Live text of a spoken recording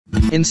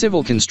In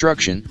civil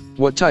construction,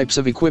 what types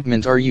of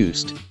equipment are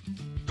used?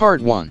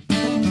 Part 1.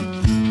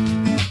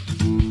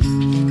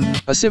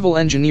 A civil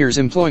engineer's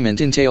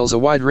employment entails a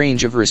wide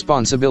range of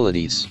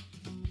responsibilities.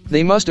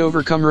 They must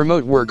overcome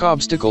remote work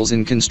obstacles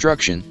in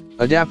construction,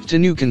 adapt to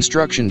new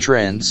construction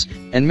trends,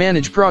 and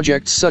manage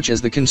projects such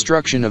as the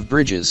construction of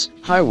bridges,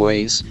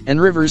 highways,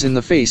 and rivers in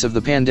the face of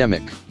the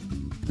pandemic.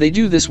 They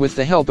do this with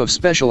the help of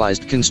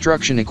specialized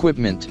construction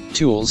equipment,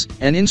 tools,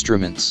 and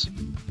instruments.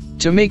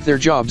 To make their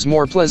jobs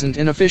more pleasant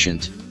and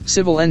efficient,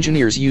 civil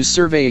engineers use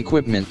survey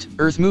equipment,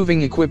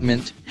 earth-moving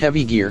equipment,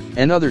 heavy gear,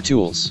 and other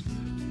tools.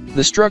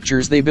 The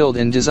structures they build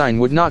and design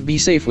would not be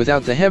safe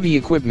without the heavy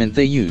equipment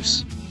they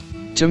use.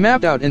 To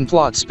map out and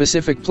plot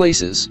specific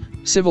places,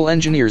 civil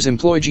engineers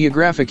employ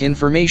geographic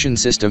information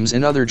systems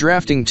and other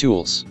drafting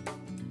tools.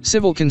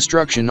 Civil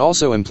construction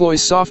also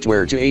employs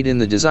software to aid in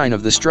the design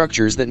of the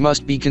structures that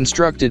must be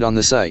constructed on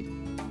the site.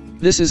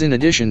 This is in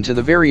addition to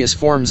the various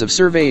forms of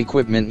survey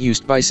equipment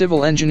used by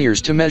civil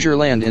engineers to measure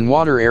land and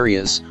water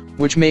areas,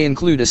 which may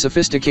include a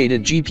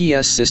sophisticated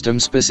GPS system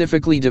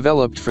specifically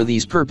developed for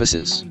these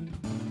purposes.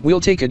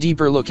 We'll take a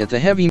deeper look at the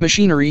heavy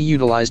machinery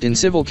utilized in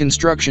civil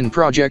construction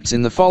projects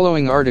in the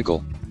following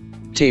article.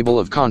 Table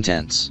of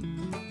contents.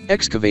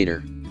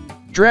 Excavator.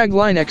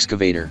 Dragline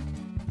excavator.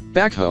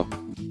 Backhoe.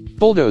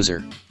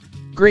 Bulldozer.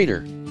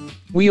 Grader.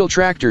 Wheel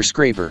tractor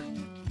scraper.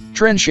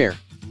 Trencher.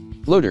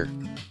 Loader.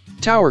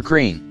 Tower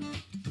crane.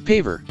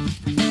 Paver.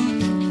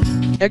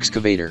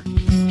 Excavator.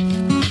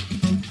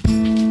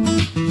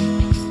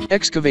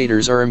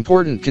 Excavators are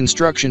important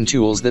construction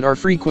tools that are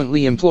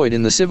frequently employed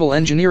in the civil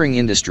engineering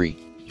industry.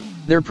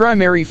 Their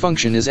primary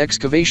function is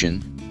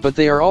excavation, but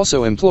they are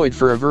also employed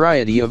for a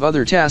variety of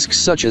other tasks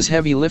such as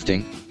heavy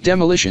lifting,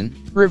 demolition,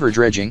 river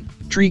dredging,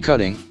 tree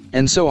cutting,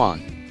 and so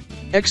on.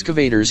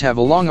 Excavators have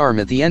a long arm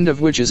at the end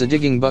of which is a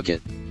digging bucket.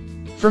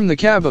 From the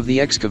cab of the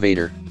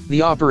excavator,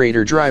 the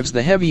operator drives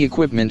the heavy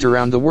equipment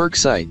around the work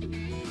site.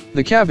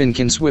 The cabin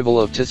can swivel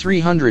up to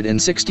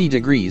 360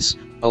 degrees,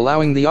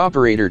 allowing the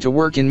operator to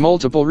work in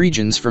multiple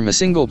regions from a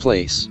single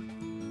place.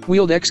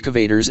 Wheeled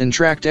excavators and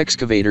tracked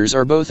excavators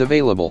are both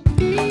available.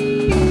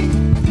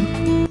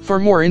 For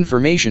more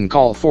information,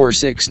 call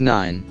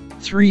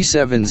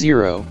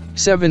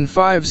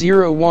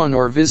 469-370-7501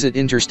 or visit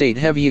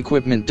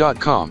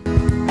interstateheavyequipment.com.